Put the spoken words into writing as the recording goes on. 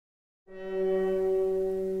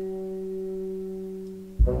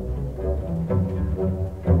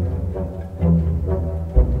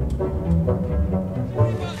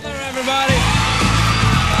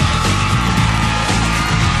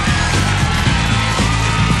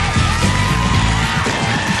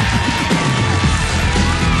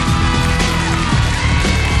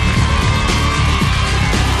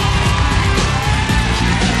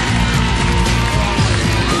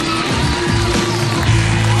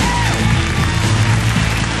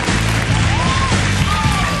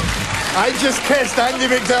I just kissed Andy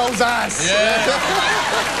McDowell's ass. Yeah.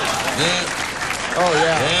 Yeah. Oh,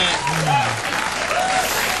 yeah. Yeah.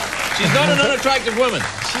 She's not an unattractive woman.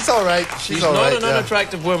 She's all right. She's all right. She's not an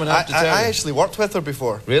unattractive woman, I have to tell you. I actually worked with her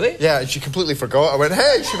before. Really? Yeah, and she completely forgot. I went,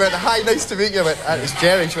 hey. She went, hi, nice to meet you. I went, it's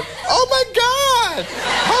Jerry. She went, oh, my God.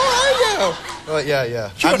 How are you? I'm like,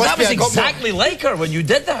 yeah. Sure, that was exactly like her when you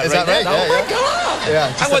did that. Is that right? Oh, my God.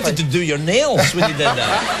 Yeah, I wanted to do your nails when you did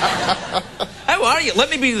that. How are you? Let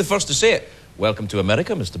me be the first to say it. Welcome to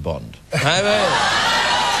America, Mr. Bond. How are you?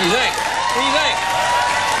 What do you think? What do you think?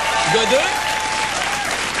 You gonna do it?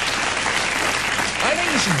 I think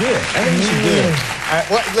you should do it. I think you should do it.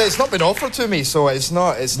 Well, it's not been offered to me, so it's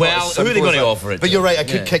not. Well, who are they going to offer it to? But you're right, I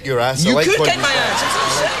could kick your ass. You could kick my ass.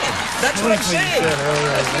 That's what I'm saying.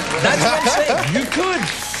 That's what I'm saying. You could.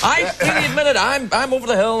 I freely admit it. I'm over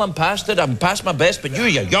the hill. I'm past it. I'm past my best. But you're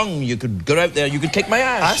young. You could go out there. You could kick my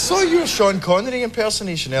ass. I saw your Sean Connery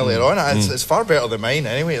impersonation earlier on. It's far better than mine,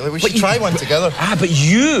 anyway. We should try one together. But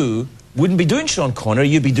you wouldn't be doing Sean Connery.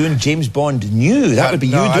 You'd be doing James Bond new. That would be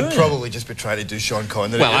you doing I'd probably just be trying to do Sean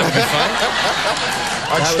Connery. Well, that would be fine.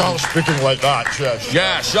 I'd start speaking like that, yes.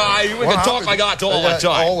 Yes, we can talk like that all the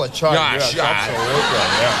time. All the time, yes, absolutely,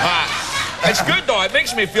 yeah. It's good, though. It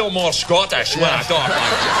makes me feel more Scottish when I talk like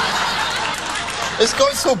that. It's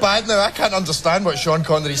got so bad now, I can't understand what Sean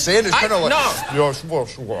Connery's saying. It's kind of like... No. Yes,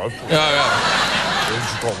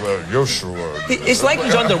 It's like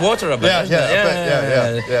he's underwater a bit.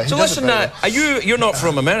 Yeah. So listen, you're not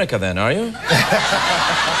from America then, are you?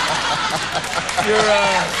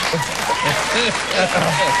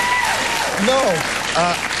 No.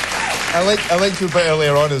 I liked you a bit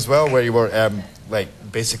earlier on as well, where you were like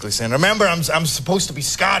basically saying, remember, I'm supposed to be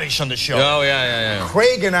Scottish on the show. Oh yeah.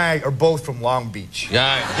 Craig and I are both from Long Beach.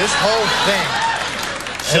 Yeah. This whole thing.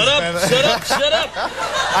 Shut up!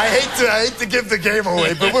 I hate to give the game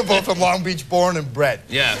away, but we're both from Long Beach, born and bred.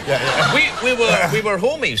 Yeah. We were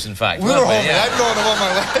homies, in fact. We were homies. Yeah. I've known him all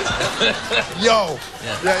my life. Yo.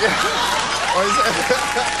 Yeah.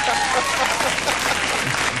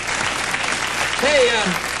 Hey,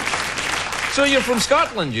 so you're from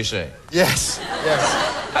Scotland, you say? Yes.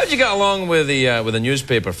 How'd you get along with the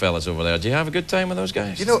newspaper fellas over there? Did you have a good time with those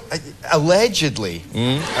guys? You know, allegedly,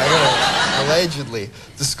 allegedly,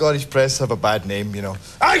 the Scottish press have a bad name, you know.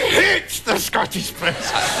 I hate the Scottish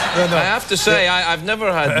press. No. I have to say, I've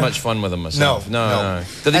never had much fun with them myself. No.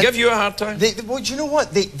 Did they give you a hard time? Well, do you know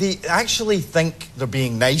what? They actually think they're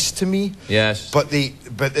being nice to me. Yes. But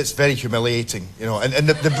it's very humiliating, you know. And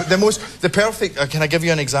the perfect. Can I give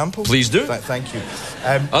you an example? Please do. Thank you.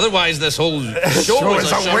 Otherwise, this whole show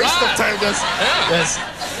is a waste of time. Yes.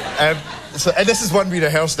 And this is one we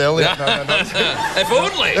rehearsed earlier. No. If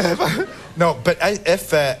only. No, but I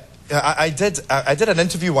did an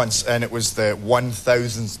interview once, and it was the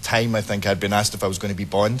 1000th time I think I'd been asked if I was going to be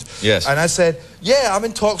Bond. Yes. And I said, yeah, I'm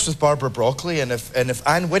in talks with Barbara Broccoli, and if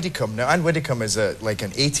Anne Widdecombe, now Anne Widdecombe is like an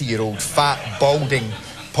 80-year-old fat balding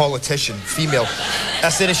politician, female. I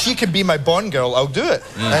said, if she can be my Bond girl, I'll do it.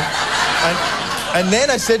 And then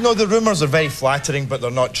I said, no, the rumours are very flattering, but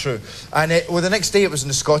they're not true. And the next day it was in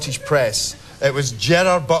the Scottish press. It was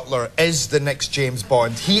Gerard Butler is the next James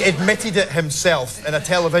Bond. He admitted it himself in a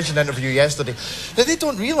television interview yesterday. Now, they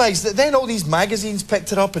don't realise that then all these magazines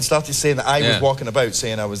picked it up and started saying that I was walking about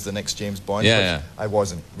saying I was the next James Bond. Yeah. I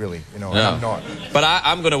wasn't, really. You know, I'm not. But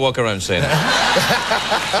I'm going to walk around saying that.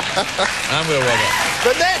 I'm going to walk around.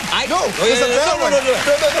 But then, there's a better one.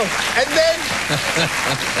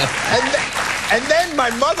 No. And then my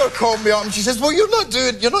mother called me up and she says, well, you're not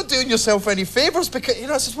doing yourself any favours because, you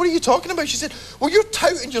know, I said, what are you talking about? She said, well, you're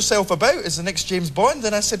touting yourself about as the next James Bond.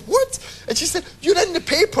 And I said, what? And she said, you're in the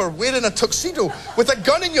paper wearing a tuxedo with a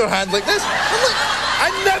gun in your hand like this. I'm like, I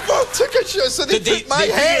never took a shot. So they put my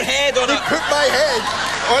head on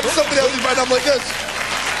somebody else's mind. I'm like this.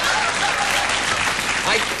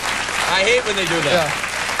 I hate when they do that. Yeah.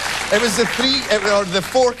 It was the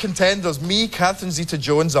four contenders, me, Catherine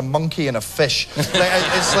Zeta-Jones, a monkey and a fish. It's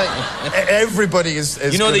like everybody is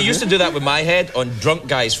you know, they used to do that with my head on drunk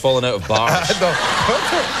guys falling out of bars.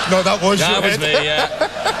 No, that was your head. Me, yeah.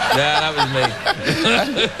 Yeah, that was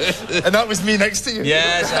me. And that was me next to you.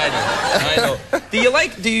 Yes, I know.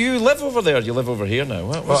 Do you live over there? Do you live over here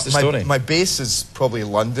now? What's the story? My base is probably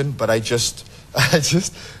London, but I'm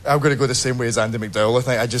going to go the same way as Andy McDowell. I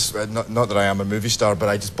think not that I am a movie star, but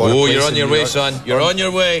I just bought a place. You're on your way, son. You're on your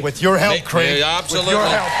way. With your help, Craig. Yeah, absolutely. With your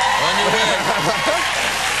help. On your way.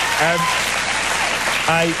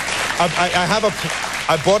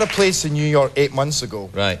 I bought a place in New York 8 months ago.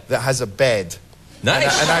 Right. That has a bed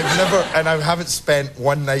Nice. And I haven't spent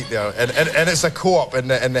one night there. And it's a co-op, and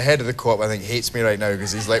the head of the co-op, I think, hates me right now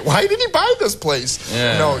because he's like, why did he buy this place?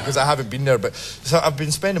 Yeah. No, because I haven't been there. But so I've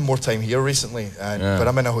been spending more time here recently, but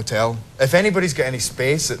I'm in a hotel. If anybody's got any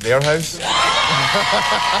space at their house.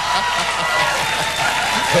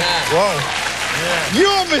 Whoa. Yeah. You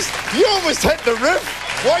almost hit the roof.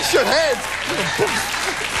 Watch your head.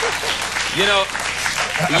 You know,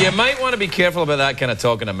 you might want to be careful about that kind of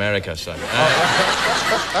talk in America, son.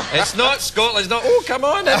 It's not Scotland. It's not, oh, come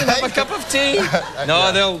on, have a cup of tea.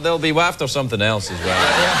 No, they'll be waft or something else as well.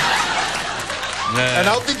 Yeah. And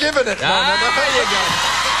I'll be giving it. There you go.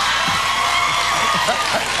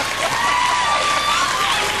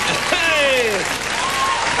 Hey!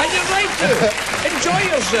 And you're right to. Enjoy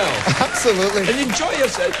yourself. Absolutely. And enjoy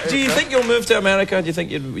yourself. Do you think you'll move to America? Do you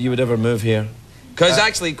think you would ever move here? Because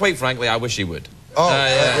actually, quite frankly, I wish you would. Oh,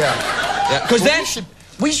 yeah. Because then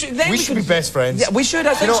we should be best friends. Yeah, we should.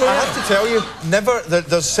 I think so. I have to tell you,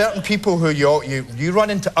 there's certain people who you run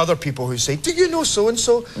into other people who say, "Do you know so and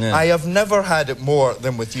so?" I have never had it more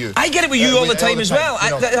than with you. I get it with you all the time as well.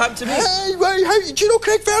 That happened to me. Hey, do you know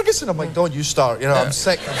Craig Ferguson? I'm like, don't you start. You know, I'm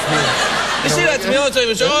sick. You say that to me all the time.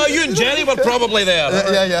 You say, oh, you and Jenny were probably there.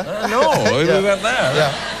 Yeah. No, we weren't there.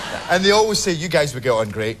 Yeah. And they always say you guys would get on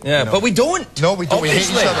great. Yeah, you know. but we don't. No, we don't.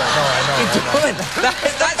 Obviously. We hate each other. No, I know. We don't.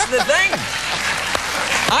 That's the thing.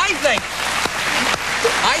 I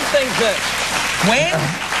think that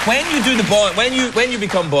when you do the Bond, when you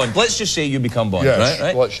become Bond, let's just say you become Bond,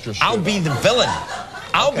 right? Let's just. I'll be the villain.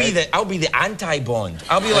 I'll be the anti-Bond.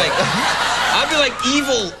 I'll be like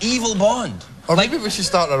evil Bond. Or maybe we should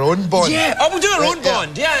start our own Bond. Yeah. Oh, we'll do our own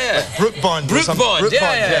Bond. Yeah. Like Brooke Bond. Brooke Bond.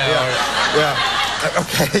 Yeah.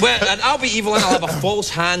 Okay. Well, and I'll be evil and I'll have a false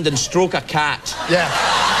hand and stroke a cat. Yeah.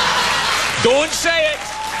 Don't say it.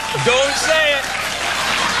 Don't say it.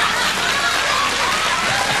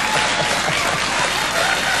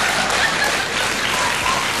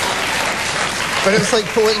 But it's like,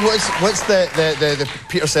 what's the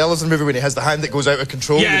Peter Sellers movie when he has the hand that goes out of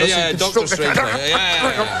control? Yeah, Doctor Strange.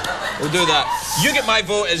 Yeah. We'll do that. You get my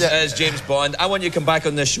vote as James Bond. I want you to come back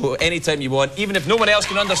on this show anytime you want, even if no one else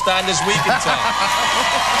can understand us, we can talk.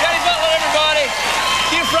 Gerard Butler, everybody.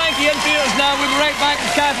 Dear Frankie and Peters now. We'll be right back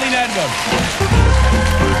with Kathleen Edwards.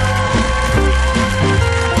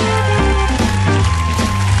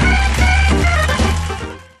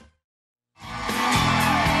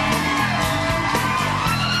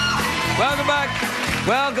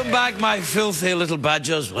 Welcome back, my filthy little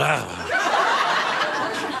badgers. Wow.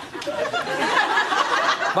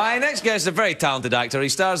 My next guest is a very talented actor. He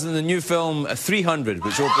stars in the new film 300,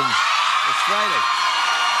 which opens this Friday.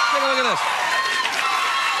 Take a look at this.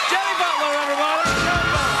 Gerard Butler, everybody. Gerard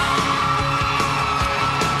Butler.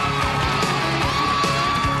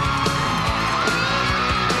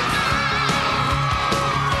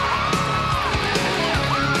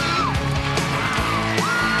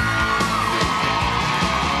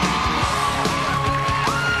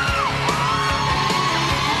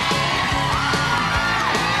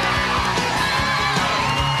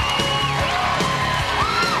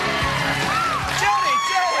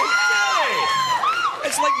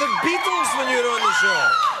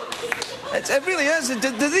 It really is.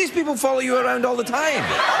 Do these people follow you around all the time?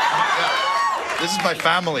 This is my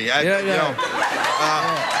family.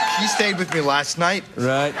 She stayed with me last night.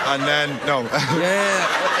 Right. And then,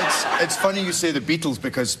 It's funny you say the Beatles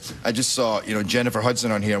because I just saw, Jennifer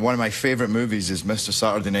Hudson on here. One of my favourite movies is Mr.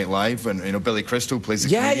 Saturday Night Live, and, Billy Crystal plays the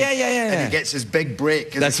comedian. And he gets his big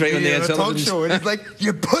break. That's right, on the talk show. And he's like,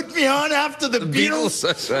 you put me on after the Beatles.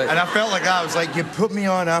 That's right. And I felt like that. I was like, you put me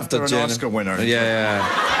on after an Oscar winner. Yeah.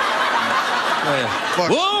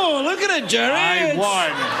 Whoa, look at it, Jerry. I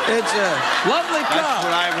won. It's a lovely cup. That's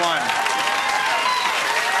what I won.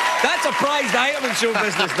 That's a prized item in show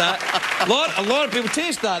business, that. A lot of people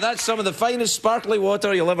taste that. That's some of the finest sparkly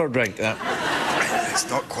water you'll ever drink. It's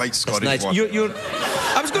not quite Scottish nice. water.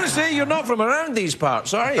 I was going to say, you're not from around these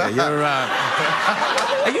parts, are you?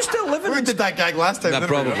 Are you still living We did that gag last time,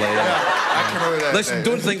 probably, I came out with that. Listen,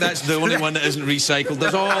 don't think that's the only one that isn't recycled.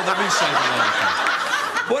 There's all the recycled.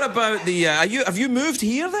 What about the? Have you moved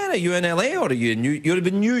here then? Are you in LA or are you in you're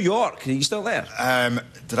in New York? Are you still there?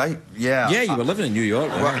 Did I? Yeah. Yeah, you were living in New York.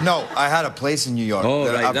 Well, no, I had a place in New York. Oh,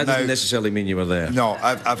 right. That doesn't necessarily mean you were there. No,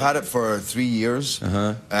 I've had it for 3 years.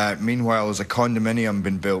 Meanwhile, there's a condominium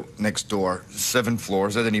been built next door, 7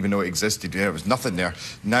 floors. I didn't even know it existed. There was nothing there.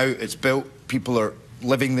 Now it's built. People are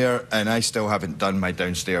living there, and I still haven't done my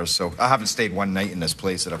downstairs. So I haven't stayed one night in this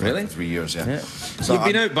place that I've had for 3 years. Yeah. So you've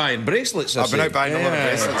been out buying bracelets. I've been out buying a lot of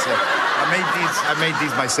bracelets. I made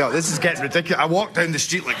these myself. This is getting ridiculous. I walk down the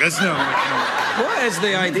street like this now. What is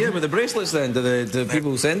the idea with the bracelets then? Do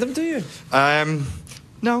people send them to you?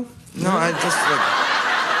 No. I just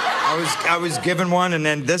I was given one, and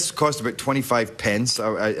then this cost about 25 pence.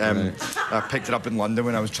 I picked it up in London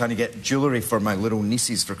when I was trying to get jewellery for my little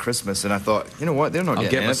nieces for Christmas, and I thought, you know what, they're not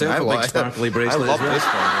getting anything. I'll get myself a big sparkly bracelet. I love this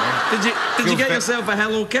one. Did you get yourself a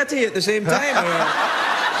Hello Kitty at the same time?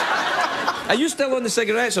 Are you still on the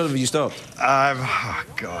cigarettes, or have you stopped? Oh,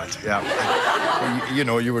 God, yeah. You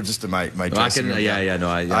know, you were just in my dressing room. I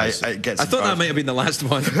thought that might have been the last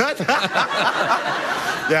one.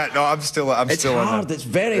 Yeah, no, I'm still It's hard. It's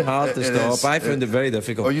very hard to stop. I found it very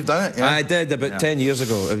difficult. Oh, you've done it? Yeah. I did about 10 years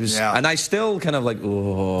ago. It was, and I still kind of like,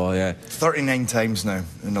 39 times now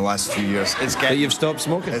in the last few years. But you've stopped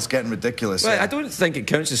smoking? It's getting ridiculous. Well, I don't think it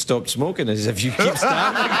counts as stopped smoking, as if you keep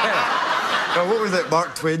starting again. Well, what was it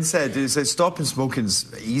Mark Twain said? He said, stopping smoking's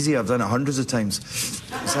easy. I've done it hundreds of times. Is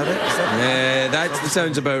that it? Yeah, that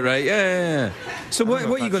sounds about right. Yeah. So what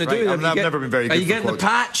are you going to do? I've never been very good. Are you getting the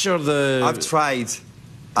patch or the...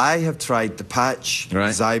 I have tried the patch,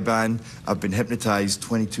 Zyban. I've been hypnotised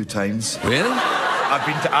 22 times. Really? I've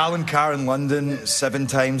been to Alan Carr in London 7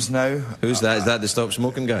 times now. Who's that? Is that the stop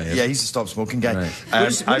smoking guy? Yeah, he's the stop smoking guy. Right.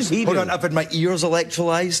 What does he do? Hold on, I've had my ears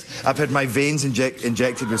electrolyzed. I've had my veins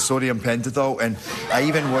injected with sodium pentothal, and I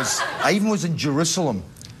even was in Jerusalem.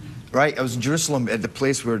 Right, I was in Jerusalem at the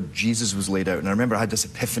place where Jesus was laid out, and I remember I had this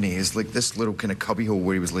epiphany. It's like this little kind of cubbyhole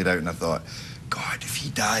where he was laid out, and I thought, God, if he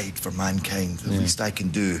died for mankind, the least I can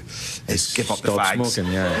do is give up the fags. Stop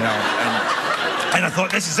smoking, yeah. You know, and I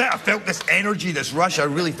thought, this is it. I felt this energy, this rush. I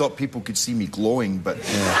really thought people could see me glowing, but...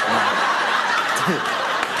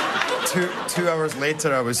 Two hours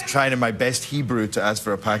later, I was trying in my best Hebrew to ask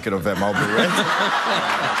for a packet of Marlboro Red.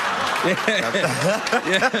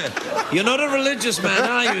 You're not a religious man,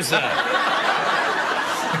 are you, sir?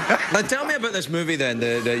 Now, tell me about this movie, then.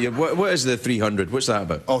 What is the 300? What's that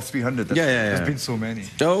about? Oh, 300? Yeah. There's been so many.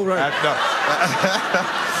 Oh, right.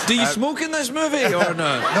 Do you smoke in this movie, or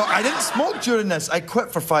not? No, I didn't smoke during this. I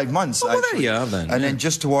quit for 5 months. Oh, well, there you are, then. And then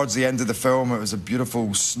just towards the end of the film, it was a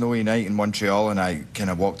beautiful snowy night in Montreal, and I kind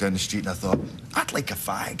of walked down the street and I thought, I'd like a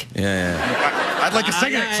fag. Yeah. I'd like a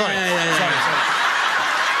cigarette. Sorry.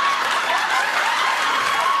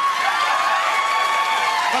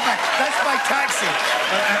 That's my taxi.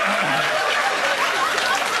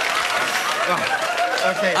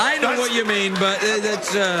 Okay. I know what you mean, but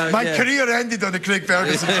that's... my career ended on the Craig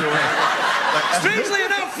Ferguson show. Strangely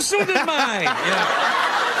enough, so did mine.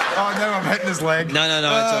 Oh, now I'm hitting his leg. No,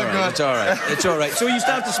 it's all right. It's all right. So you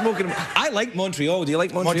started smoking. I like Montreal. Do you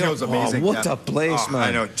like Montreal? Montreal's amazing. Oh, what a place, man.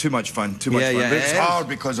 I know. Too much fun. Too much fun. But it's hard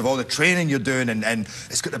because of all the training you're doing, and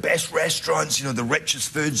it's got the best restaurants, you know, the richest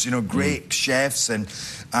foods, you know, great chefs, and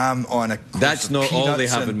on a course That's of not all they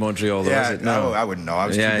have and, in Montreal, though, is it? No, I wouldn't know. I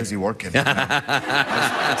was too busy working.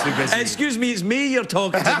 I was too busy. Excuse me, it's me you're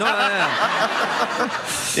talking to, not them.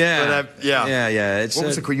 Yeah. It's, what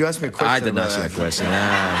was the question? You asked me a question. I didn't ask you a question.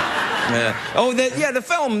 Oh, the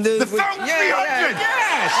film. The film 300!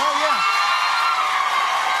 Yes! Oh, yeah.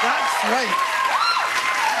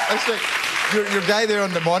 That's right. Your guy there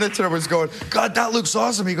on the monitor was going, God, that looks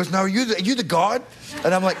awesome. He goes, now, are you the god?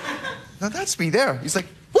 And I'm like, no, that's me there. He's like,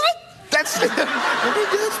 what? That's me.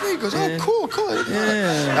 That's me. He goes, oh, cool.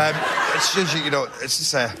 Yeah. It's just, you know, it's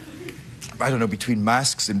just I don't know, between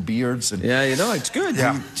masks and beards and... Yeah, you know, it's good.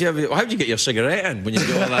 Yeah. How do you get your cigarette in when you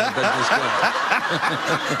do all that business?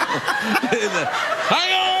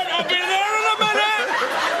 Hang on, I'll be there in a minute!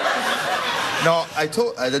 No, I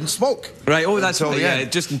didn't smoke. Right, that's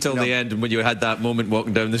just until the end when you had that moment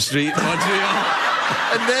walking down the street in Montreal.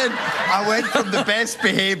 And then I went from the best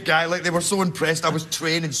behaved guy, like they were so impressed. I was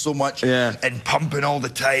training so much and pumping all the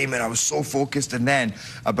time, and I was so focused. And then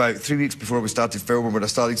about 3 weeks before we started filming, when I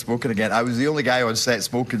started smoking again, I was the only guy on set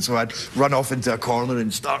smoking, so I'd run off into a corner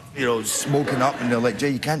and start, you know, smoking up. And they're like, Jay,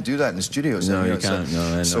 you can't do that in the studio. No, you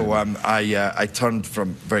can't. So I turned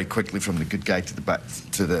very quickly from the good guy to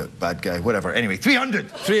the bad guy, whatever. Anyway, 300.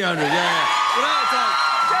 300, yeah.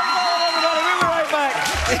 Everybody, we'll be right back.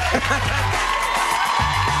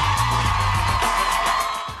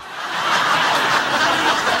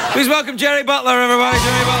 Please welcome Gerard Butler, everybody.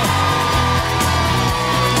 Gerard Butler.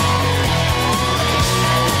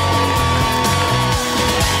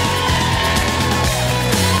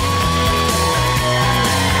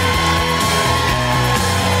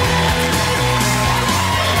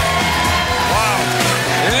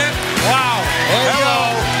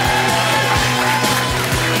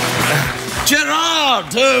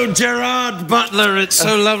 Gerard! Oh, Gerard Butler, it's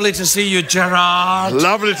so lovely to see you, Gerard.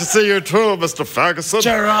 Lovely to see you too, Mr. Ferguson.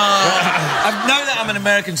 Gerard. Now that I'm an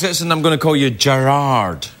American citizen, I'm going to call you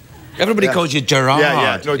Gerard. Everybody calls you Gerard.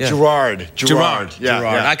 No, Gerard. Gerard.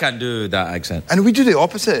 Yeah. I can't do that accent. And we do the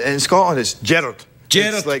opposite. In Scotland, it's Gerard.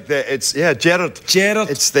 Gerard. It's like Gerard. Gerard.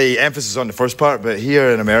 It's the emphasis on the first part, but here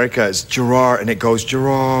in America, it's Gerard, and it goes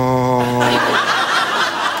Gerard.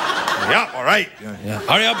 Yeah, all right. Yeah.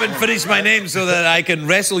 Hurry up and finish my name so that I can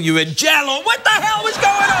wrestle you in Jello. What the hell was going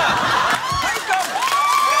on?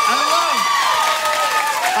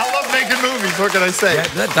 I love making movies. What can I say?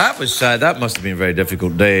 Yeah, that must have been a very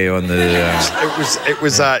difficult day on the. It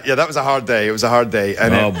was. That was a hard day. It was a hard day.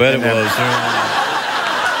 And I bet it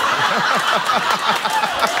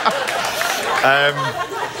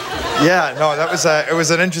was. It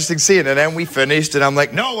was an interesting scene, and then we finished, and I'm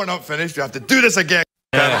like, no, we're not finished. We have to do this again.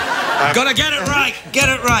 Gotta get it right. Get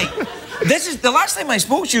it right. This is the last time I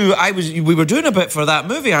spoke to you. We were doing a bit for that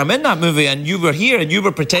movie. I'm in that movie, and you were here, and you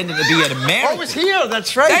were pretending to be an American. I was here.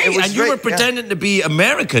 That's right. Hey, and you were pretending to be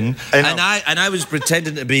American, and I was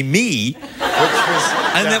pretending to be me.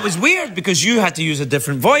 That was weird because you had to use a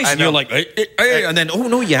different voice, and you're like, hey, and then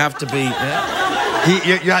you have to be.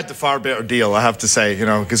 You had the far better deal, I have to say,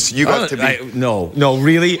 because you got to be. No,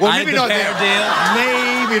 really. Well, maybe not there. Deal.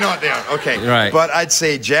 Maybe not there. Okay, right. But I'd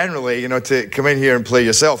say generally, to come in here and play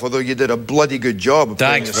yourself, although you did a bloody good job of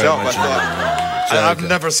playing yourself. Very much. I've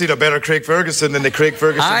never seen a better Craig Ferguson than the Craig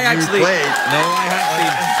Ferguson you played. No,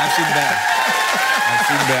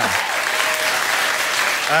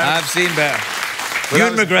 I have seen better.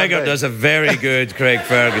 Ewan McGregor does a very good Craig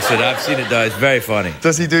Ferguson. I've seen it done. It's very funny.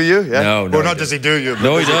 Does he do you? Yeah. No. Well, not does he do you.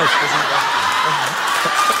 No, he does.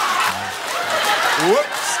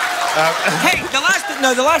 Whoops. Hey,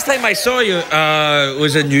 the last time I saw you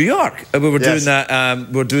was in New York. We were doing that.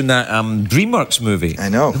 DreamWorks movie. I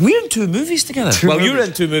know. We're in 2 movies together. You're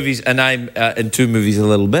in 2 movies, and I'm in 2 movies a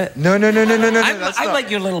little bit. No. I'm like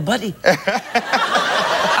your little buddy.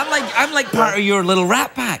 I'm like part of your little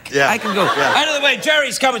rat pack. Yeah. I can go. Yeah. Out of the way,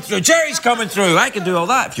 Jerry's coming through. I can do all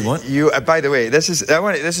that if you want. By the way, this is how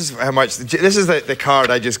much. This is the card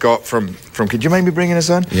I just got from. Could you mind me bringing this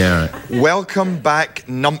on? Yeah. Right. Welcome back,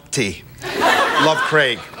 Numpty. Love,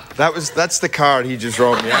 Craig. That's the card he just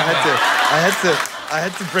wrote me. I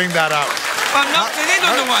had to bring that up. Well, numpty. They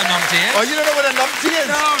don't know what a numpty is. Oh, you don't know what a numpty is?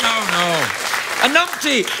 No. A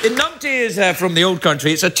numpty is from the old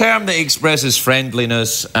country. It's a term that expresses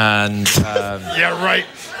friendliness and... Yeah, right.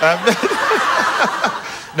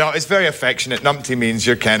 No, it's very affectionate. Numpty means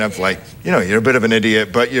you're kind of like, you're a bit of an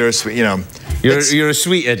idiot, but you're a sweet, You're a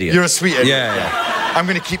sweet idiot. You're a sweet idiot. Yeah. I'm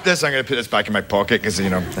going to keep this. I'm going to put this back in my pocket because,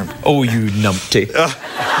 Oh, you numpty.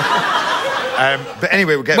 But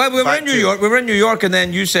anyway, we're in New York. We were in New York, and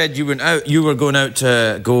then you said you went out. You were going out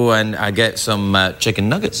to go and get some chicken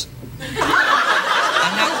nuggets.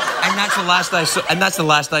 And that's the last I saw. And that's the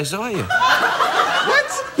last I saw you.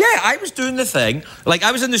 What? Yeah, I was doing the thing. Like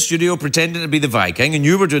I was in the studio pretending to be the Viking, and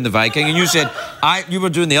you were doing the Viking, and you said you were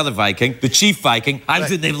doing the other Viking, the chief Viking. I was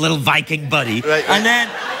doing the little Viking buddy. Right.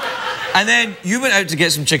 And then you went out to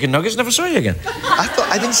get some chicken nuggets. Never saw you again.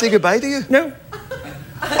 I didn't say goodbye to you. No.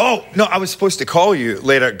 Oh, no, I was supposed to call you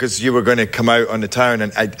later because you were going to come out on the town,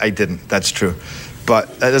 and I didn't. That's true.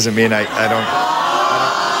 But that doesn't mean I don't...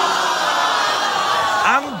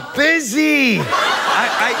 I'm busy.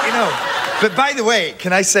 But by the way,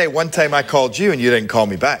 can I say one time I called you and you didn't call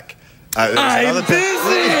me back? I'm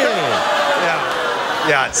busy.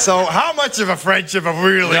 Yeah, so how much of a friendship have we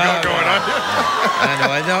really got going on?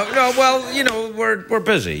 I know. No, well, we're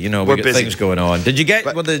busy. We got things going on. Did you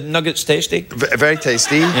were the nuggets tasty? Very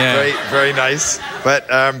tasty. Yeah. Very, very nice.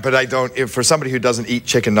 But I don't. For somebody who doesn't eat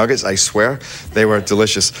chicken nuggets, I swear they were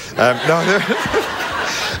delicious.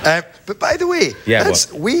 But by the way,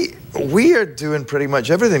 we are doing pretty much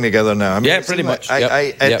everything together now. I mean, pretty much.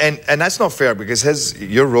 And that's not fair because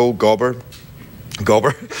your role, Gobber,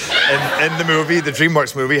 in the movie, the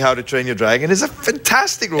DreamWorks movie, How to Train Your Dragon, is a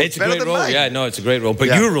fantastic role. It's a great role. Mine. Yeah, no, it's a great role. But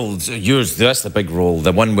your role's that's the big role.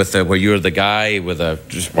 The one with where you're the guy with But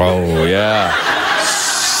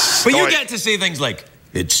you get to say things like,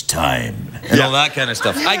 it's time, and all that kind of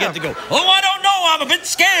stuff. Yeah. I get to go, I don't know, I'm a bit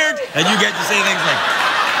scared. And you get to say things like,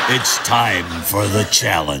 it's time for the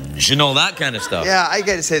challenge, and all that kind of stuff. Yeah, I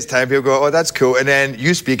get to say it's time. People go, oh, that's cool. And then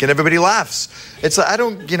you speak and everybody laughs. It's like, I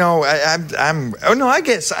don't,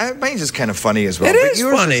 mine's just kind of funny as well. It is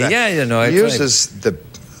funny, yours is the...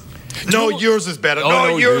 No, yours is better.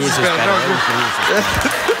 No, yours is better.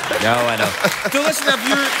 No, I know. So listen,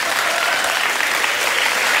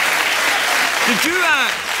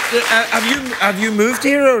 Have you moved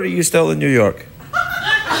here, or are you still in New York?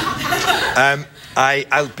 I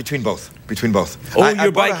between both. Oh,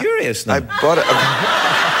 you're bi-curious now. I bought it.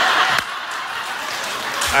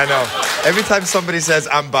 I know. Every time somebody says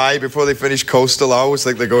I'm bi before they finish coastal, I always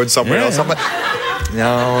think they're going somewhere else. I'm like,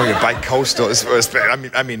 no, you're bi-coastal.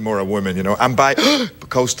 I mean more a woman, you know. I'm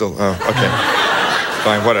bi-coastal. Oh, okay.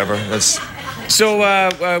 Fine, whatever. So,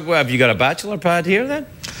 have you got a bachelor pad here then?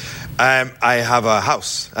 I have a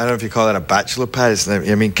house. I don't know if you call that a bachelor pad. Do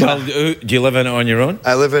you live in it on your own?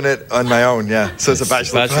 I live in it on my own, yeah. So it's a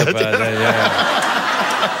bachelor pad.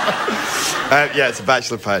 Yeah, it's a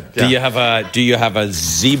bachelor pad. Yeah. Do you have a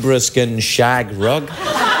zebra skin shag rug?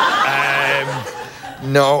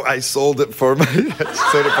 No, I sold it for a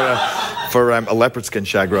leopard skin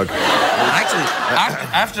shag rug. Actually,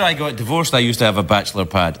 after I got divorced, I used to have a bachelor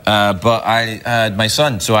pad, but I had my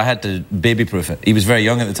son, so I had to baby-proof it. He was very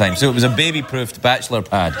young at the time, so it was a baby-proofed bachelor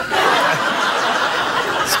pad.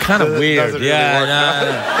 It's kind of weird, really work,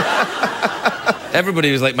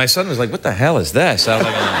 Everybody was like, my son was like, "What the hell is this?" I was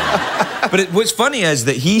like, But what's funny is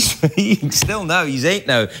that he's still now, he's 8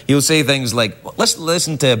 now, he'll say things like, "Let's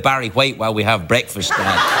listen to Barry White while we have breakfast,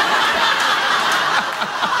 Dad."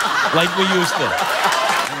 Like we used to.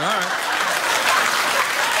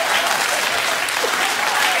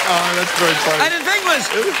 Oh, that's very funny. And the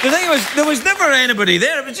thing was, there was never anybody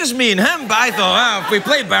there. It was just me and him. But I thought, if we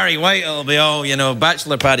play Barry White, it'll be all,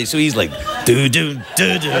 bachelor party. So he's like, do.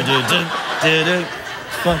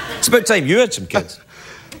 It's about time you had some kids.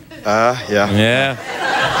 Yeah. Yeah.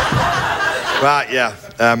 Well, yeah.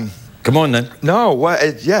 Come on then. No,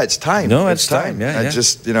 it's time. No, it's time. Yeah, I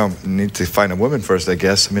just, need to find a woman first, I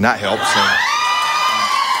guess. I mean, that helps.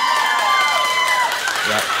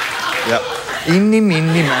 Yeah. Eeny, meeny,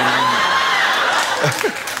 miny, mo.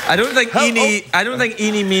 I don't think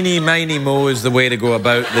eeny, meeny, miny, mo is the way to go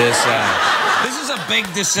about this. This is a big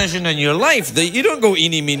decision in your life. That you don't go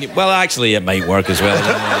eeny, meeny. Well, actually, it might work as well.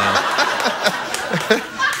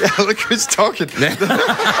 Yeah, look who's talking. Well,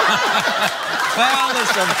 there's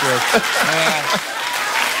some truth.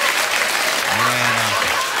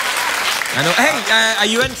 I know. Hey, are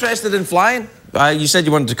you interested in flying? You said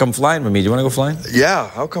you wanted to come flying with me. Do you want to go flying? Yeah,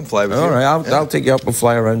 I'll come fly with you. All right, I'll take you up and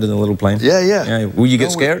fly around in a little plane. Yeah. Will you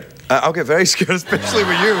get scared? I'll get very scared, especially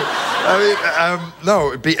with you. I mean,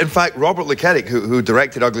 no. In fact, Robert Luketic, who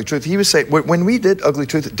directed Ugly Truth, he was saying, when we did Ugly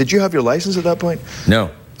Truth, did you have your license at that point?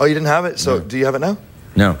 No. Oh, you didn't have it? So, do you have it now?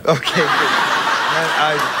 No. Okay,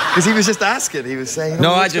 because he was just asking. He was saying,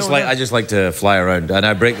 no, I just like to fly around, and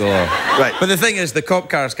I break the law. Right. But the thing is, the cop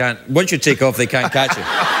cars can't. Once you take off, they can't catch you.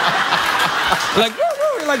 Like,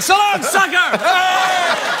 you're like, so long, sucker!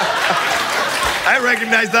 I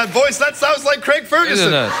recognize that voice. That sounds like Craig Ferguson.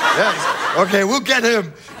 Isn't it? Yes. Okay, we'll get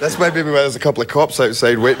him. That's maybe why there's a couple of cops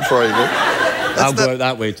outside waiting for you. I'll go out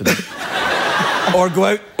that way today. Or go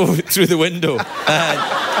out through the window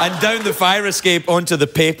and down the fire escape onto the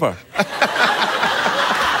paper.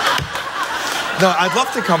 No, I'd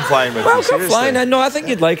love to come flying with you. Well, come flying. No, I think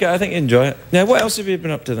you'd like it. I think you'd enjoy it. Yeah, what else have you been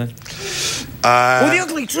up to then? The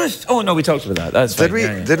Ugly Truth. Oh, no, we talked about that. That's did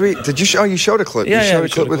fine. Did we? Did you show? You showed a clip. Yeah, you showed a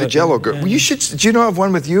clip with the Jello girl. Yeah. Well, you should. Do you not have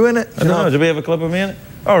one with you in it? No. Do we have a clip with me in it?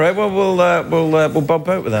 All right. Well, we'll bump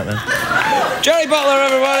out with that then. Gerard Butler,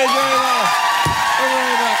 everybody. Gerard Butler.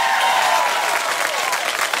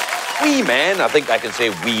 We men, I think I can say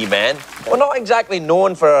we men, we're not exactly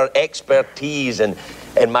known for our expertise in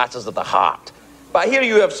matters of the heart. But here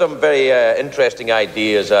you have some very interesting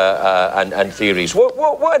ideas and theories.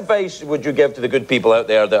 What advice would you give to the good people out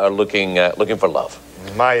there that are looking for love?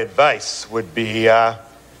 My advice would be,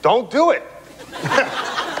 don't do it.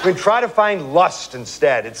 I mean, try to find lust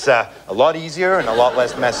instead. It's a lot easier and a lot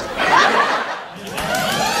less messy.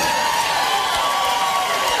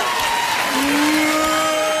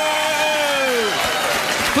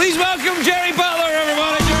 Please welcome Gerard Butler,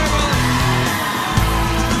 everybody. Gerard Butler.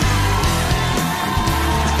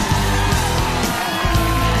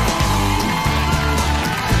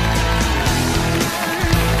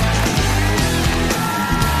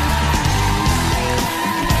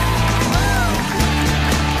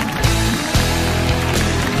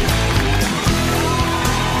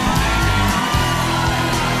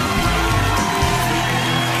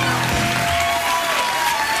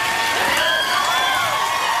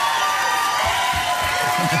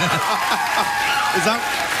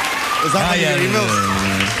 Is that one of your emails?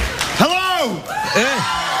 Hello!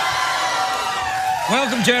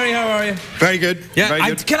 Welcome, Jerry. How are you? Very good. Yeah. Very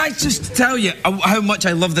good. Can I just tell you how much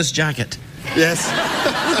I love this jacket? Yes.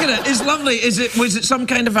 Look at it. It's lovely. Was it some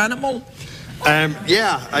kind of animal?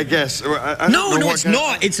 Yeah, I guess. I don't know No, what it's kind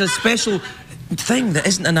not. It's a special. thing that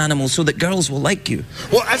isn't an animal so that girls will like you?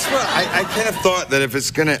 Well, that's what I kind of thought, that if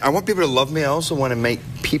it's gonna, I want people to love me. I also want to make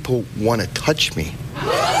people want to touch me.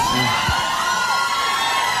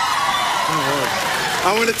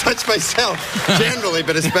 I want to touch myself generally,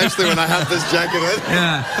 but especially when I have this jacket on.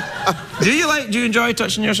 Yeah. Do you enjoy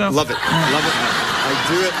touching yourself? Love it. Love it. I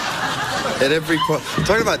do it at every point.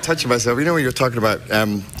 Talking about touching myself, you know when you're talking about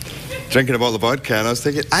drinking a bottle of vodka, and I was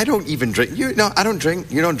thinking, I don't even drink. I don't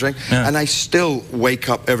drink. You don't drink. Yeah. And I still wake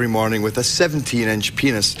up every morning with a 17-inch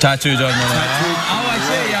penis. Tattooed on my leg. Tattooed. Oh, I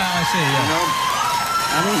see, yeah. You know?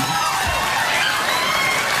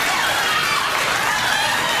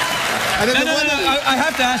 No, I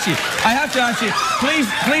have to ask you.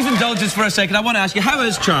 Please indulge us for a second. I want to ask you, how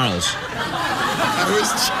is Charles? How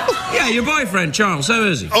is Charles? Yeah, your boyfriend, Charles. How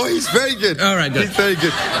is he? Oh, he's very good. All right, good. He's very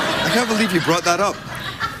good. I can't believe you brought that up.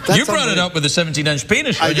 You brought it up with a 17-inch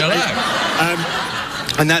penis on your leg.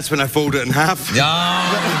 And that's when I fold it in half.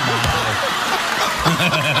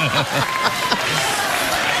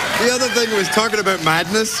 The other thing was talking about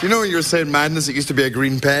madness. You know when you were saying madness, it used to be a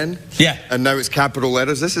green pen? Yeah. And now it's capital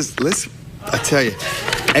letters. Listen, I tell you,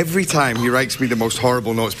 every time he writes me the most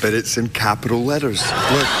horrible notes, but it's in capital letters.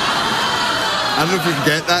 Look. I don't know if you can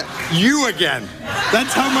get that. You again.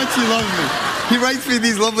 That's how much he loves me. He writes me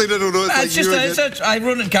these lovely little notes like you again. I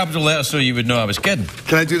wrote it in capital letters so you would know I was kidding.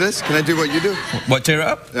 Can I do this? Can I do what you do? What, tear it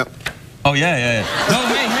up? Yep. Oh, yeah. No,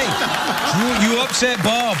 hey. You upset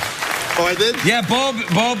Bob. Oh, I did? Yeah,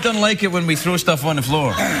 Bob doesn't like it when we throw stuff on the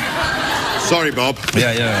floor. Sorry, Bob.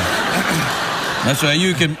 Yeah. That's right.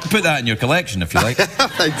 You can put that in your collection if you like.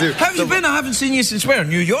 I do. How have you been? I haven't seen you since where?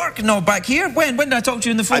 New York? No, back here? When did I talk to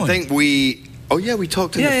you on the phone? I think we... Oh, yeah, we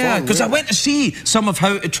talked on the phone. Yeah, because I went to see some of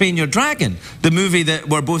How to Train Your Dragon, the movie that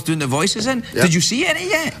we're both doing the voices in. Yep. Did you see any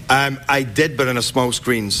yet? I did, but on a small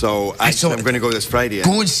screen, so I'm going to go this Friday.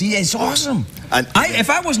 Go and see it. It's awesome. And if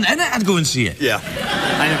I wasn't in it, I'd go and see it. Yeah.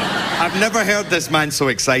 I know. I've never heard this man so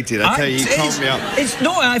excited. I tell you, he called me up.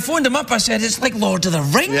 I phoned him up. I said, it's like Lord of the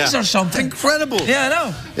Rings or something. It's incredible. Yeah, I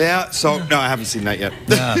know. Yeah, so, no, I haven't seen that yet.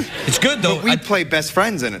 Yeah. It's good, though. But we play best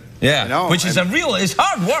friends in it. Yeah, you know? Which is it's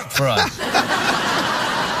hard work for us.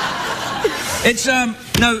 It's,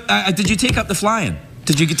 did you take up the flying?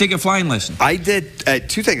 Did you take a flying lesson? I did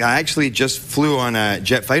two things. I actually just flew on a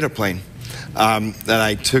jet fighter plane. That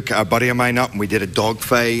I took a buddy of mine up and we did a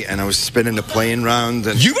dogfight and I was spinning the plane round.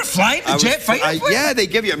 And you were flying the jet fighter plane? Yeah, they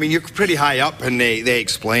give you, I mean, you're pretty high up and they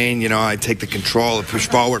explain, you know, I take the control, I push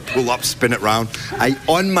forward, pull up, spin it round.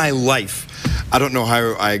 On my life, I don't know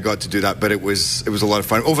how I got to do that, but it was a lot of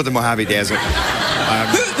fun. Over the Mojave Desert.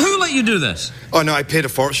 Who let you do this? Oh, no, I paid a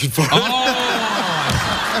fortune for it.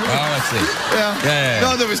 I see. Yeah.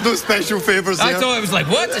 No, there was no special favours there. I thought it was like,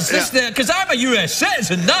 what is this there? Because I'm a US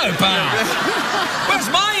citizen now, pal. Where's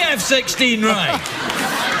my F-16 right?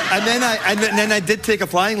 And then I did take a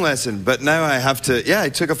flying lesson, but now I have to. Yeah, I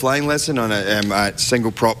took a flying lesson on a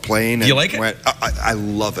single prop plane. You like it? I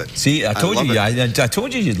love it. See, I told you. I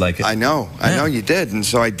told you you'd like it. I know you did, and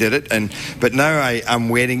so I did it. But now I'm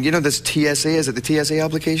waiting. You know this TSA? Is it the TSA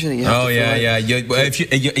application? That you have to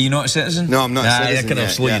fill out? You're not a citizen? No, I'm not a citizen. That kind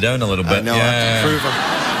of slow you down a little bit. I know. I have to prove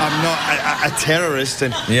I'm not a terrorist,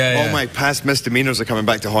 and all my past misdemeanors are coming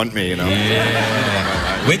back to haunt me. You know.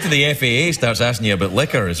 Yeah. Wait till the FAA starts asking you about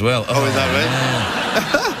liquor as well. Oh, is that right?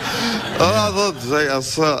 I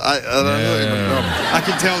don't know. I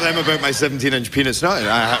can tell them about my 17-inch penis. No,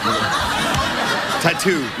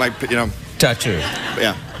 tattoo. Tattoo.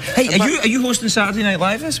 Yeah. Hey, are you hosting Saturday Night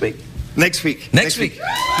Live this week? Next week. Next week?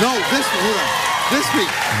 No, this week. Hold on. This week.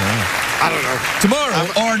 I don't know. Tomorrow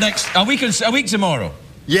or a week tomorrow.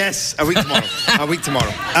 Yes, a week tomorrow. A week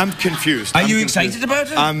tomorrow. I'm confused. Are you excited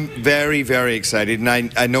about it? I'm very, very excited. And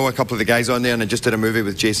I know a couple of the guys on there, and I just did a movie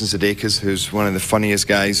with Jason Sudeikis, who's one of the funniest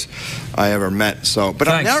guys I ever met. So, but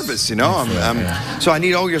I'm nervous, you know. So I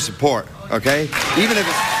need all your support, okay? Even if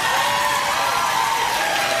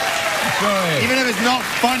it's not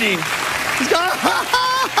funny.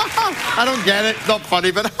 I don't get it. It's not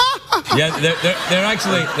funny, but yeah,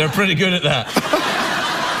 they're pretty good at that.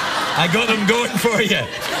 I got them going for you.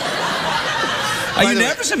 Are you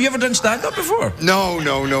nervous? Have you ever done stand-up before? No,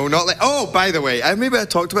 not like. Oh, by the way, maybe I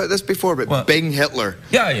talked about this before, but Bing Hitler.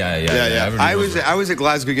 Yeah. I was at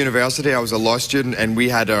Glasgow University. I was a law student, and we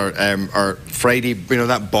had our Friday,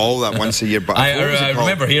 that ball that once a year. But I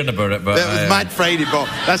remember hearing about it, but it was Mad Friday ball.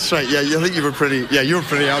 That's right. Yeah, I think you were pretty. Yeah, you were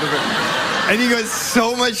pretty out of it. And he got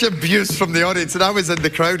so much abuse from the audience, and I was in the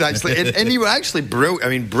crowd actually. And he was actually brilliant. I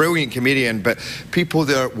mean, brilliant comedian. But people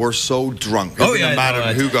there were so drunk. It didn't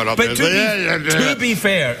matter who got up there. To be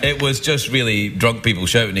fair, it was just really drunk people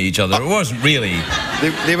shouting at each other. It wasn't really.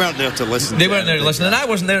 They weren't there to listen. They weren't there to listen, and I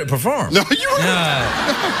wasn't there to perform. No, you weren't.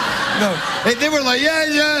 No, they were like, yeah,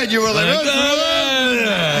 yeah. And you were like,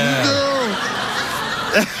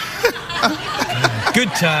 Good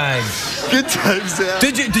times. Good times, yeah.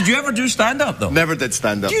 Did you ever do stand-up, though? Never did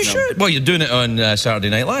stand-up, You should. Well, you're doing it on Saturday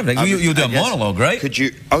Night Live. Like, you'll do a monologue, right? Could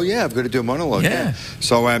you? Oh, yeah, I've got to do a monologue, yeah.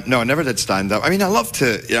 So, no, I never did stand-up. I mean, I love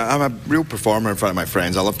to, I'm a real performer in front of my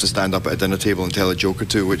friends. I love to stand up at a dinner table and tell a joke or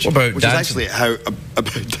two, which is actually how,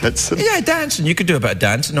 about dancing. Yeah, dancing. You could do a bit of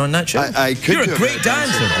dancing on that show. I could. You're a great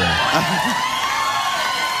dancer, bro.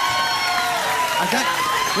 I can't.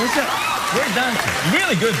 Where's that? Great dancer.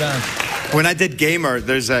 Really good dancer. When I did Gamer,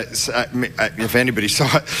 there's a, if anybody saw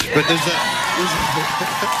it, but there's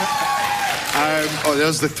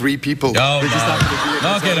there's the three people. Oh,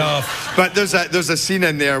 knock it off. But there's a scene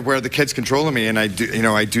in there where the kid's controlling me, and I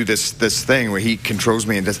do this thing where he controls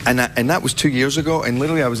me, and that was 2 years ago, and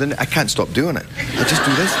literally I can't stop doing it. I just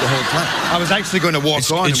do this the whole time. I was actually going to walk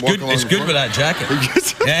on. It's good with that jacket.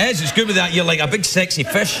 Yeah, it is. It's good with that. You're like a big sexy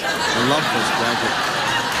fish. I love this jacket.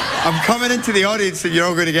 I'm coming into the audience and you're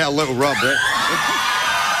all going to get a little rub, right?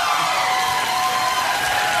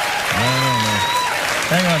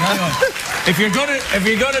 Hang on. If you're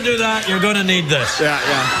gonna do that, you're gonna need this. Yeah.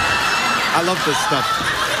 I love this stuff.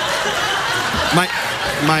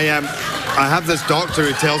 I have this doctor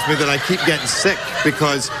who tells me that I keep getting sick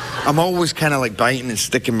because I'm always kind of like biting and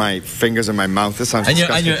sticking my fingers in my mouth. This sounds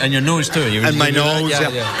disgusting. And your nose too. And my nose,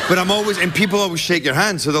 yeah. But I'm always, and people always shake your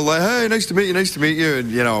hand, so they're like, "Hey, nice to meet you, nice to meet you."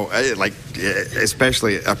 And like,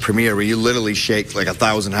 especially a premiere where you literally shake like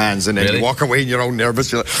 1,000 hands, and then you walk away and you're all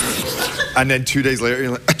nervous. You're like, and then 2 days later,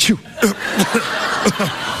 you're like, "Achoo."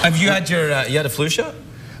 Have you had you had a flu shot?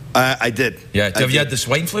 I did. Yeah. Have you had the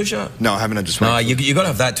swine flu shot? No, I haven't had the swine flu. You got to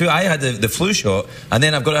have that too. I had the flu shot, and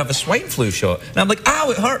then I've got to have a swine flu shot. And I'm like,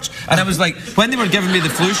 ow, it hurts. And I was like, when they were giving me the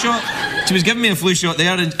flu shot, she was giving me a flu shot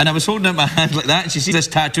there, and I was holding out my hand like that, and she sees this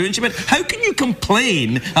tattoo, and she went, how can you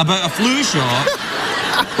complain about a flu shot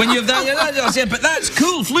when you have that? I said, but that's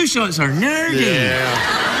cool. Flu shots are nerdy.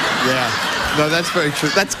 Yeah. No, that's very true.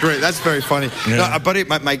 That's great. That's very funny. Yeah. No, a buddy,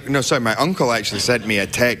 my uncle actually sent me a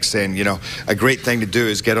text saying, a great thing to do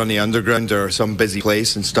is get on the underground or some busy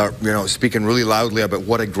place and start, speaking really loudly about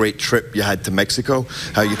what a great trip you had to Mexico,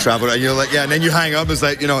 how you traveled, and you're like, yeah, and then you hang up. It's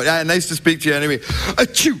like, yeah, nice to speak to you anyway.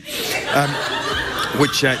 Achoo!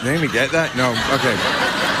 Which, let me get that? No, okay.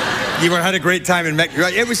 You had a great time in Mexico.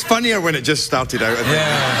 It was funnier when it just started out.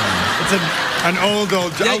 Yeah. It's an old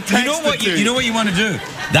joke. Yeah, you know what you want to do?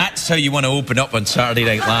 That's how you want to open up on Saturday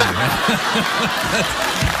Night Live.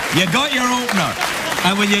 You got your opener,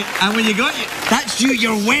 and when you got that's you.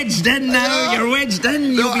 You're wedged in now. You're wedged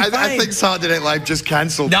in. You'll be fine. I think Saturday Night Live just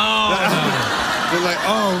cancelled. No. They're like,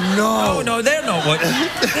 oh no. No, they're not watching.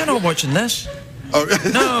 They're not watching this. Oh. No,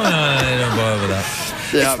 they don't bother with that.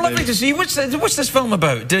 Yeah, it's lovely to see. What's this film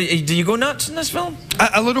about? Do you go nuts in this film?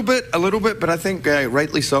 A little bit, but I think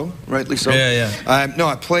rightly so. Yeah. No,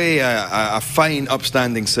 I play a fine,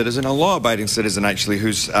 upstanding citizen, a law-abiding citizen actually,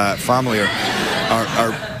 whose family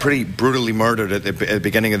are pretty brutally murdered at the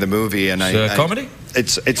beginning of the movie. And it's a comedy?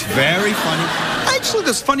 It's very funny. Actually,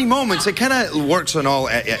 there's funny moments. It kind of works on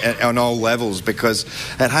all levels because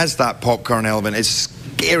it has that popcorn element. It's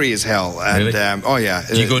scary as hell. And, really? Oh yeah.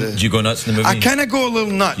 Do you go nuts in the movie? I kind of go a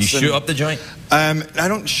little nuts. You shoot up the joint? I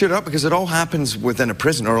don't shoot up because it all happens within a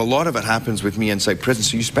prison, or a lot of it happens with me inside prison.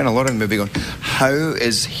 So you spend a lot of the movie going, how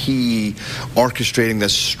is he orchestrating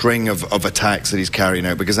this string of attacks that he's carrying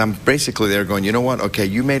out? Because I'm basically there going, you know what? Okay,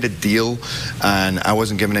 you made a deal, and I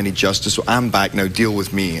wasn't given any justice, so I'm back now. Deal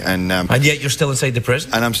with me. And yet you're still inside the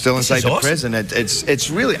prison. And I'm still inside the prison. It's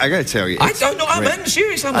really, I got to tell you. I don't know. I'm in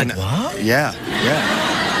serious. I'm like, what? Yeah.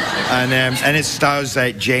 And it stars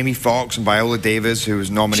Jamie Foxx and Viola Davis, who was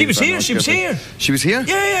nominated. She was here. She was here. She was here?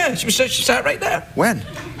 Yeah. She sat right there. When? Now,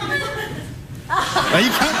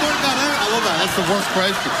 you can't work that out. I love that. That's the worst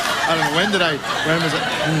question. I don't know. When was it?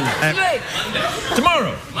 Today.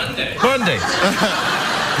 Tomorrow. Monday.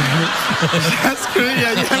 That's great.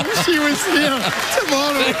 Yeah, she was here.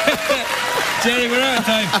 Tomorrow. Jerry, we're out of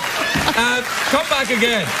time. Come back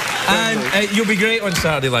again. And you'll be great on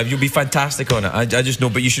Saturday Live. You'll be fantastic on it. I just know,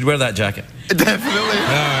 but you should wear that jacket. Definitely.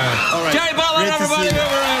 All right. Gerard Butler, everybody.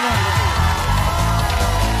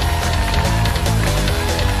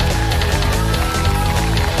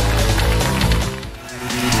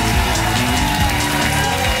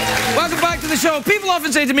 Welcome back to the show. People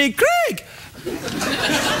often say to me, Craig,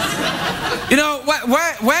 You know,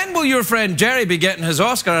 when will your friend Jerry be getting his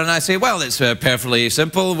Oscar? And I say, well, it's perfectly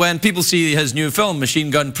simple. When people see his new film,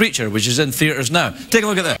 Machine Gun Preacher, which is in theaters now. Take a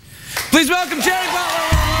look at that. Please welcome Gerard Butler.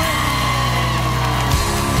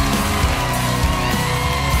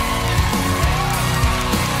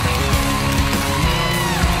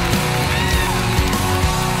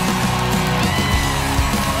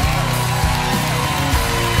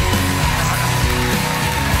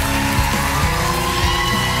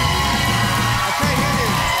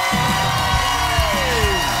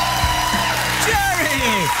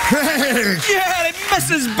 Jerry,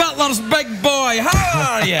 Mrs. Butler's big boy,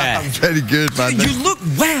 how are you? I'm very good, man. You look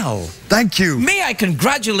well. Thank you. May I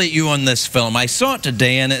congratulate you on this film? I saw it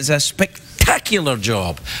today and it's a spectacular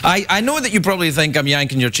job. I know that you probably think I'm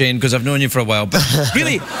yanking your chain because I've known you for a while, but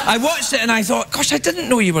really, I watched it and I thought, gosh, I didn't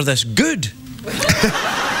know you were this good.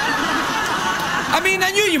 I mean,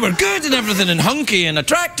 I knew you were good and everything and hunky and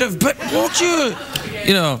attractive, but won't you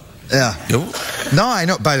know... Yeah. No, I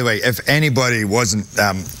know. By the way, if anybody wasn't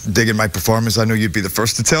digging my performance, I know you'd be the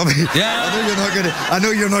first to tell me. Yeah. I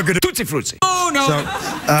know you're not good at Tootsie Fruitsy. Oh, no. So,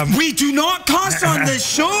 we do not cuss on this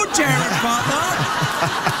show, Gerard Butler.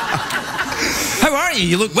 How are you?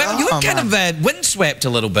 You look well. You look kind of windswept a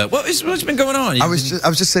little bit. What's been going on? I was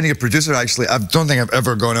just saying to a producer, actually, I don't think I've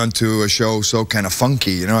ever gone on to a show so kind of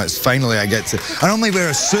funky. You know, it's finally I get to... I normally wear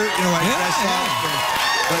a suit, you know, I dress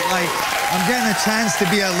up, but like... I'm getting a chance to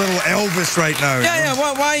be a little Elvis right now. Yeah.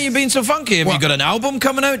 Why are you being so funky? Have you got an album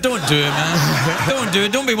coming out? Don't do it, man. Don't do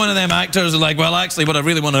it. Don't be one of them actors who are like, well, actually, what I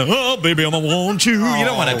really want to... Oh, baby, I'm gonna want you. You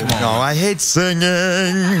don't want to come on. No, I hate singing. No,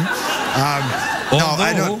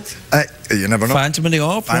 I don't. You never know. Phantom of the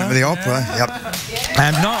Opera. Phantom of the Opera, yep.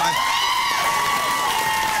 I'm not.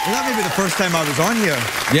 Well, that may be the first time I was on here.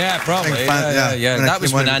 Yeah, probably. Yeah. That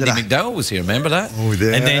was when Andy McDowell was here, remember that? Oh, yes.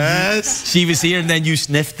 And then she was here and then you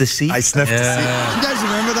sniffed the seat. I sniffed the seat. You guys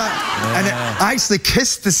remember that? Yeah. And I actually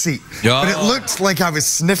kissed the seat. But it looked like I was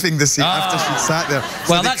sniffing the seat after she sat there.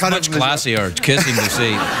 So well, that's much classier, kissing the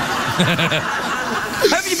seat. How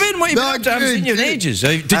have you been? What have you been up to? I haven't seen you in ages.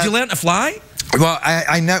 Did you learn to fly? Well,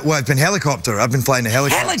 I know. Well, I've been helicopter. I've been flying a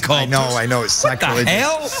helicopter. Helicopters? I know. It's sacrilegious.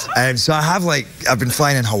 What the hell? So I have I've been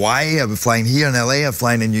flying in Hawaii. I've been flying here in LA. I'm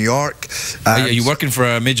flying in New York. Are you working for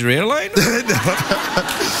a major airline?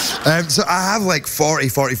 So I have 40,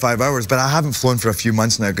 45 hours, but I haven't flown for a few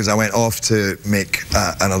months now because I went off to make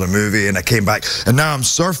another movie and I came back and now I'm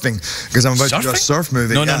surfing because I'm about to do a surf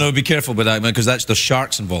movie. No, be careful with that, man, because there's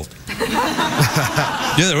sharks involved.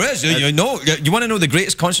 Yeah, there is. You want to know the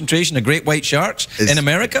greatest concentration of great white sharks in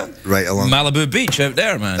America? Right along Malibu Beach out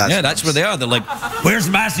there, man. That's where they are. They're like, where's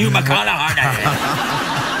Matthew McConaughey?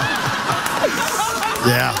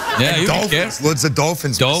 Yeah, dolphins. Loads of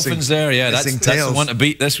dolphins. Dolphins there, yeah. That's the one to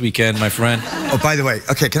beat this weekend, my friend. Oh, by the way,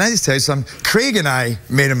 okay, can I just tell you something? Craig and I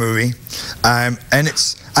made a movie, and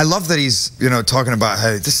I love that he's, talking about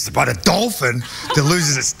how this is about a dolphin that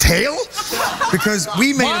loses its tail, because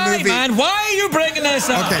we made a movie. Man, why are you bringing this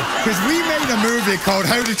up? Okay, because we made a movie called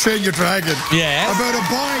How to Train Your Dragon. Yeah. About a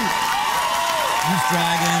boy.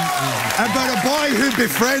 About a boy who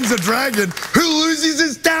befriends a dragon who loses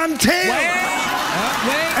his damn tail.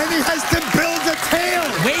 And he has to build a tail.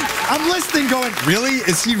 Wait. I'm listening going, really?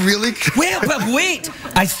 Is he really? Well, but wait.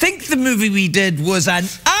 I think the movie we did was an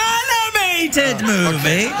animated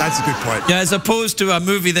movie. Okay. That's a good point. Yeah, as opposed to a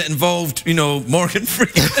movie that involved, Morgan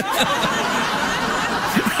Freeman.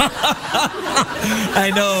 I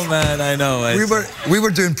know, man, I know. We were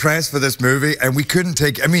doing press for this movie and we couldn't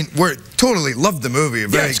take, we totally loved the movie,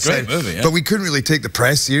 very excited, great movie, but we couldn't really take the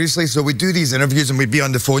press seriously, so we'd do these interviews and we'd be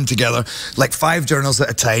on the phone together, 5 journals at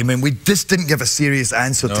a time, and we just didn't give a serious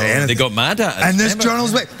answer to anything. They got mad at us. And this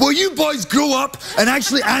journal's like, will you boys grow up and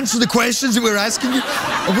actually answer the questions that we're asking you?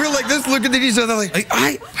 And we're like this, looking at each other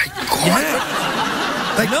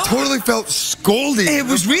totally felt scolded. It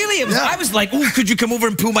was really, I was like, oh, could you come over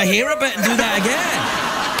and pull my hair a bit and do that again?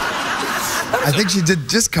 I think she did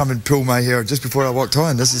just come and pull my hair just before I walked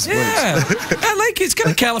on. This is I like it. It's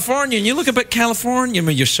kind of California, and you look a bit California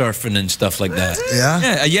when you're surfing and stuff like that.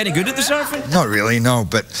 Yeah? Are you any good at the surfing? Not really, no,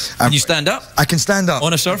 but... Can you stand up? I can stand up.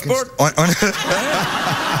 On a surfboard?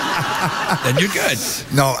 Then you're good.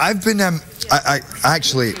 No, I've been...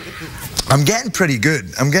 I'm getting pretty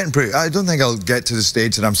good. I don't think I'll get to the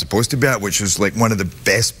stage that I'm supposed to be at, which is one of the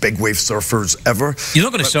best big wave surfers ever. You're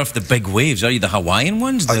not going to surf the big waves, are you? The Hawaiian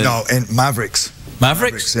ones? No, and Mavericks.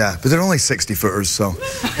 Mavericks? Yeah, but they're only 60-footers, so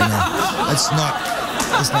that's not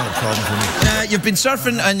a problem for me. You've been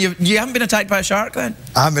surfing and you haven't been attacked by a shark then?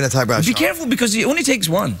 I haven't been attacked by a shark. Be careful because it only takes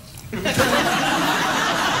one.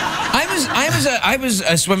 I was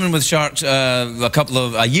swimming with sharks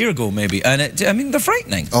a year ago maybe, and I mean they're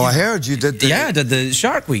frightening. Oh, I heard you did. Yeah, I did the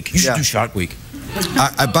Shark Week. You should do Shark Week.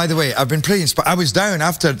 By the way, I've been pretty inspired. I was down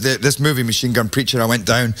after this movie, Machine Gun Preacher. I went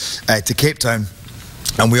down to Cape Town.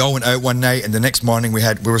 And we all went out one night, and the next morning we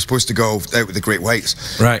were supposed to go out with the Great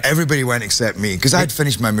Whites. Right. Everybody went except me, because I had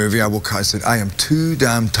finished my movie. I woke up, I said, I am too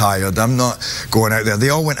damn tired. I'm not going out there. They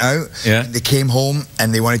all went out. Yeah. They came home,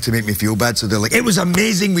 and they wanted to make me feel bad. So they're like, it was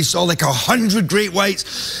amazing. We saw like 100 Great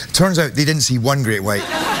Whites. Turns out they didn't see one Great White.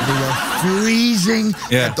 They were freezing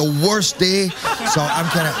at the worst day. So I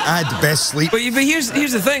had the best sleep. But here's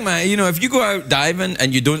the thing, man. You know, if you go out diving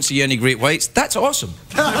and you don't see any Great Whites, that's awesome.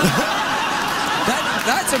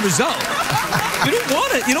 That's a result. You don't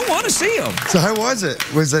want it. You don't want to see them. So how was it?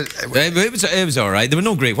 It was all right. There were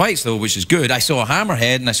no Great Whites though, which is good. I saw a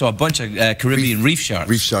hammerhead and I saw a bunch of Caribbean reef sharks.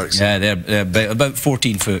 Reef sharks. Yeah, they're about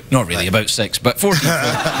 14 foot. Not really, about 6, but 14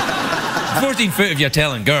 foot. 14 foot if you're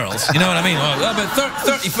telling girls. You know what I mean? Well, about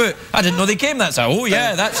 30 foot. I didn't know they came that size. Oh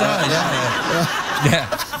yeah, that size. Yeah,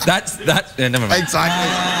 that's never mind. Exactly.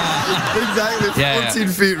 14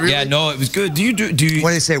 feet, really. Yeah, no, it was good. Do you? What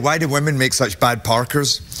do they say? Why do women make such bad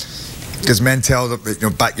parkers? Because men tell them, you know,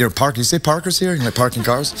 back your park. You say parkers here, like parking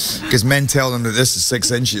cars. Because men tell them that this is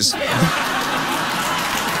 6 inches.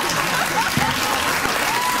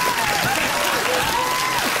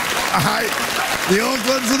 The old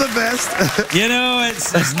ones are the best. You know,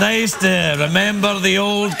 it's nice to remember the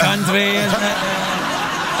old country, isn't it?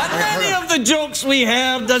 And many of the jokes we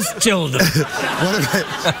heard as children.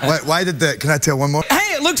 Why did that? Can I tell one more?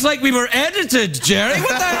 Hey, it looks like we were edited, Jerry. What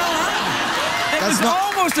the hell? It was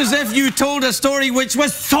almost as if you told a story which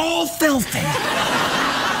was so filthy.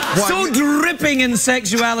 So dripping in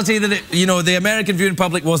sexuality that it, you know, the American viewing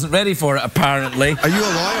public wasn't ready for it. Apparently. Are you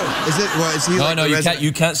a lawyer? Is it? What, is he? No, like no,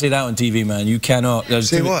 you can't say that on TV, man. You cannot.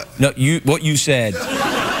 Say what? No, what you said. Okay.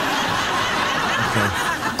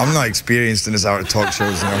 I'm not experienced in this art of talk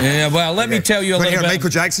shows. No. Yeah, well, let me tell you a little bit. Michael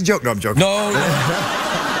Jackson joke? No, I'm joking. No.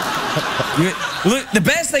 Look, the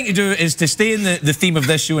best thing to do is to stay in the theme of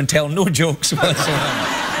this show and tell no jokes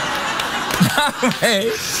whatsoever.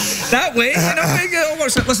 That way, you know,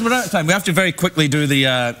 listen, we're out of time. We have to very quickly do the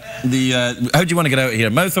how do you want to get out of here?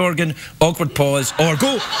 Mouth organ, awkward pause, or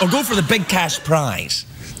go for the big cash prize.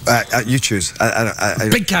 You choose.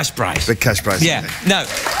 Big cash prize. Big cash prize. Yeah. No.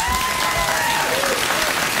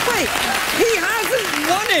 Wait, he hasn't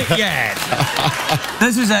won it yet.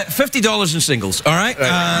 This is $50 in singles. All right.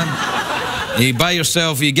 You buy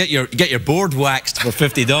yourself. You get your board waxed for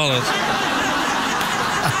 $50.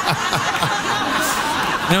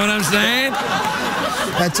 You know what I'm saying?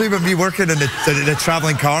 I tell you about me working in the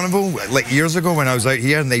travelling carnival like years ago when I was out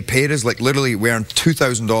here, and they paid us like literally we earned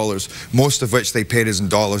 $2,000, most of which they paid us in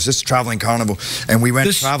dollars. This travelling carnival, and we went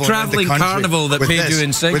travelling the country carnival that paid you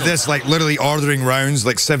in singles. With this, like literally ordering rounds,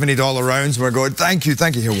 like $70 rounds. And we're going, thank you.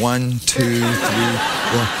 Here, 1, 2, 3, 4.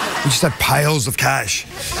 We just had piles of cash,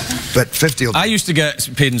 but 50. I used to get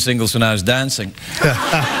paid in singles when I was dancing.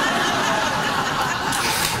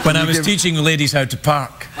 When I was teaching ladies how to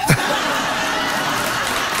park.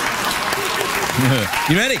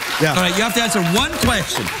 You ready? Yeah. All right, you have to answer one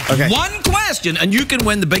question. Okay. One question, and you can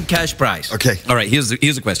win the big cash prize. Okay. All right, here's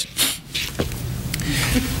the question.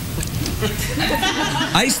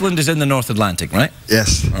 Iceland is in the North Atlantic, right?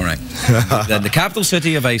 Yes. All right. Then the capital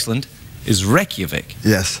city of Iceland is Reykjavik.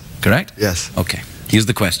 Yes. Correct? Yes. Okay. Here's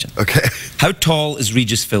the question. Okay. How tall is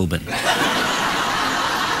Regis Philbin?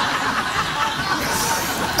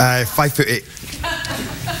 5'8".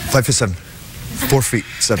 5'7".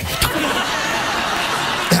 4'7".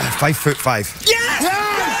 5'5". Yes! Yes!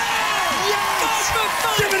 Yes!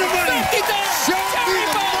 Give me the money! Show me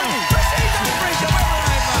the money!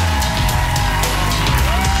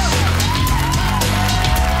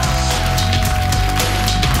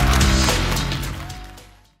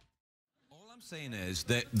 All I'm saying is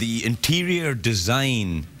that the interior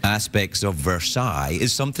design aspects of Versailles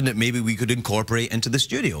is something that maybe we could incorporate into the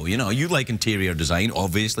studio. You know, you like interior design,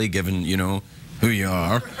 obviously, given, you know, who you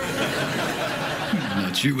are. I'm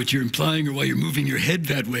not sure what you're implying or why you're moving your head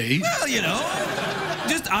that way. Well, you know,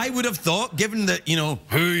 just I would have thought, given that, you know,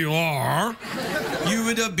 who you are, you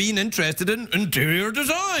would have been interested in interior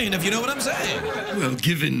design, if you know what I'm saying. Well,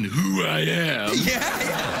 given who I am.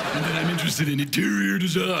 Yeah. And that I'm interested in interior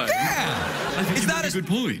design. Yeah. I think Is you that make a good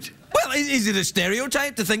point. Well, is it a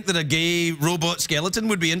stereotype to think that a gay robot skeleton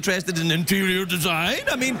would be interested in interior design?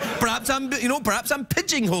 I mean, perhaps I'm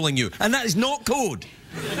pigeonholing you, and that is not code.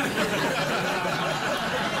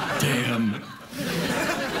 Damn.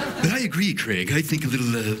 But I agree, Craig. I think a little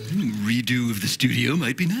redo of the studio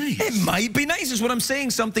might be nice. It might be nice, is what I'm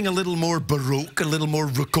saying. Something a little more Baroque, a little more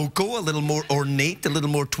Rococo, a little more ornate, a little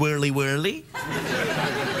more twirly-whirly.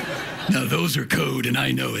 Now, those are code, and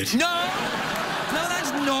I know it. No,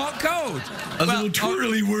 that's not code. A little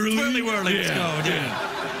twirly-whirly. Twirly-whirly is code, yeah.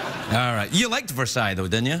 All right. You liked Versailles, though,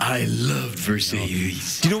 didn't you? I loved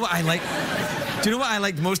Versailles. Do you know what I like? Do you know what I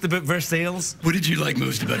liked most about Versailles? What did you like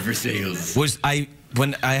most about Versailles?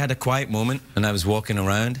 When I had a quiet moment and I was walking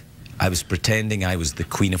around, I was pretending I was the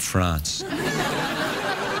Queen of France. You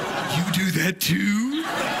do that too?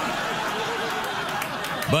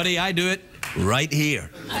 Buddy, I do it right here.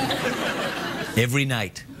 Every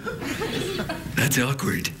night. That's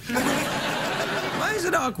awkward. Why is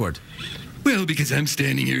it awkward? Well, because I'm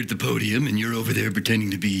standing here at the podium and you're over there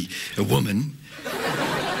pretending to be a woman.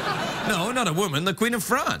 No, not a woman, the Queen of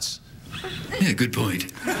France. Yeah, good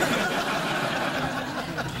point.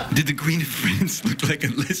 Did the Queen of France look like a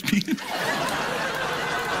lesbian?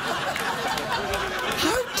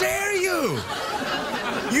 How dare you?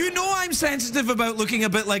 You know I'm sensitive about looking a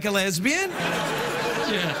bit like a lesbian.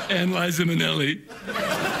 Yeah, and Liza Minnelli.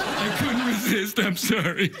 I couldn't resist, I'm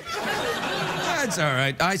sorry. That's all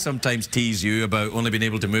right. I sometimes tease you about only being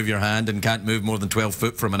able to move your hand and can't move more than 12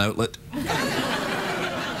 foot from an outlet. I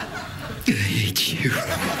hate you.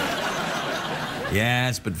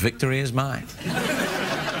 Yes, but victory is mine.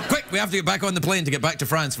 Quick, we have to get back on the plane to get back to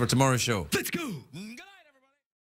France for tomorrow's show.